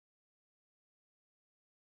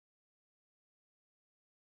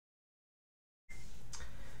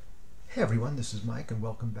Hey everyone, this is Mike and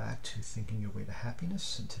welcome back to Thinking Your Way to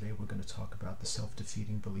Happiness, and today we're going to talk about the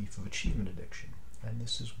self-defeating belief of achievement addiction. And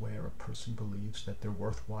this is where a person believes that their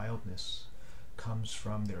worthwhileness comes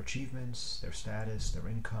from their achievements, their status, their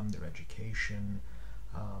income, their education,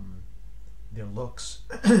 their looks,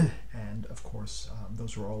 and of course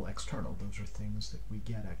those are all external. Those are things that we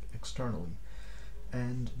get externally.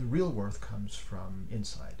 And the real worth comes from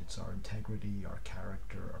inside. It's our integrity, our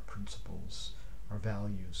character, our principles, our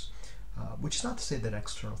values. Which is not to say that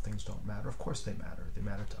external things don't matter. Of course they matter. They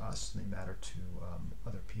matter to us and they matter to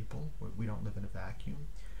other people. We don't live in a vacuum.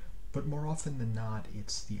 But more often than not,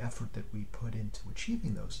 it's the effort that we put into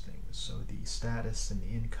achieving those things. So the status and the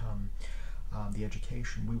income, the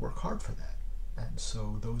education, we work hard for that. And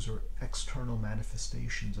so those are external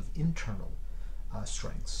manifestations of internal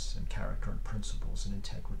strengths and character and principles and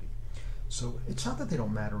integrity. So it's not that they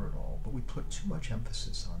don't matter at all, but we put too much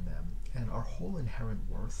emphasis on them. And our whole inherent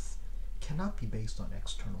worth cannot be based on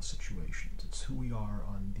external situations. It's who we are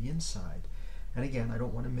on the inside. And again, I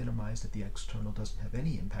don't want to minimize that the external doesn't have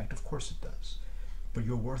any impact. Of course it does. But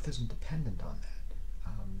your worth isn't dependent on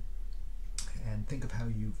that. And think of how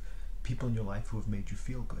people in your life who have made you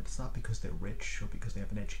feel good. It's not because they're rich or because they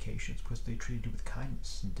have an education. It's because they treated you with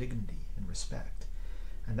kindness and dignity and respect.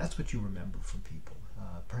 And that's what you remember from people.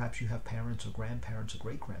 Perhaps you have parents or grandparents or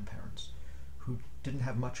great-grandparents who didn't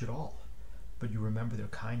have much at all, but you remember their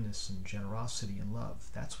kindness and generosity and love.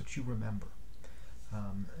 That's what you remember.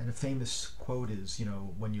 And a famous quote is,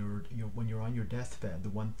 when you're on your deathbed, the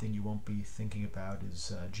one thing you won't be thinking about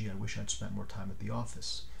is, gee, I wish I'd spent more time at the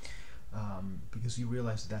office, because you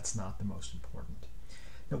realize that that's not the most important.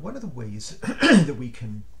 Now, one of the ways that we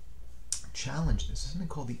can challenge this is something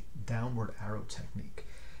called the downward arrow technique.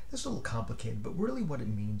 It's a little complicated, but really what it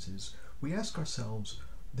means is we ask ourselves,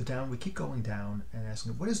 we keep going down and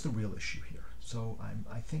asking, what is the real issue here? So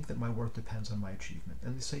I think that my worth depends on my achievement.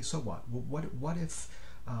 And they say, so what? Well, what if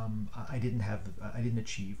I didn't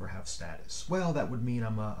achieve or have status? Well, that would mean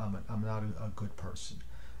I'm not a good person.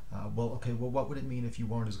 Well, what would it mean if you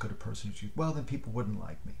weren't as good a person as you? Well, then people wouldn't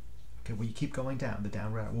like me. Okay, well, you keep going down the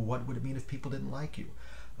downward arrow. Well, what would it mean if people didn't like you?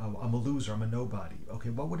 I'm a loser. I'm a nobody. Okay,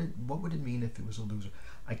 what would it mean if it was a loser?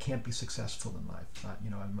 I can't be successful in life.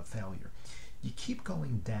 I'm a failure. You keep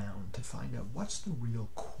going down to find out what's the real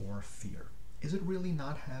core fear. Is it really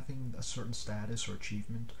not having a certain status or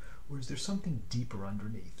achievement, or is there something deeper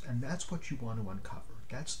underneath? And that's what you want to uncover.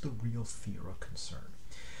 That's the real fear or concern.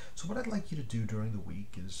 So what I'd like you to do during the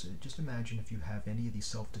week is just imagine if you have any of these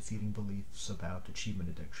self-defeating beliefs about achievement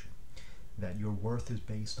addiction, that your worth is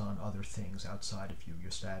based on other things outside of you,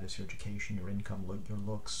 your status, your education, your income, your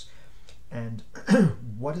looks. And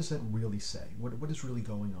what does that really say? What is really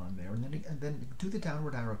going on there? And then do the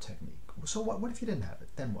downward arrow technique. So what if you didn't have it?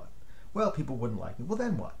 Then what? Well, people wouldn't like me. Well,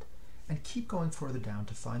 then what? And keep going further down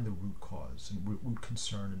to find the root cause and root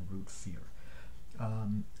concern and root fear.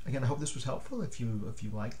 Again, I hope this was helpful. If you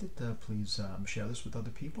liked it, please share this with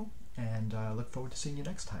other people. And I look forward to seeing you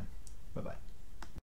next time. Bye-bye.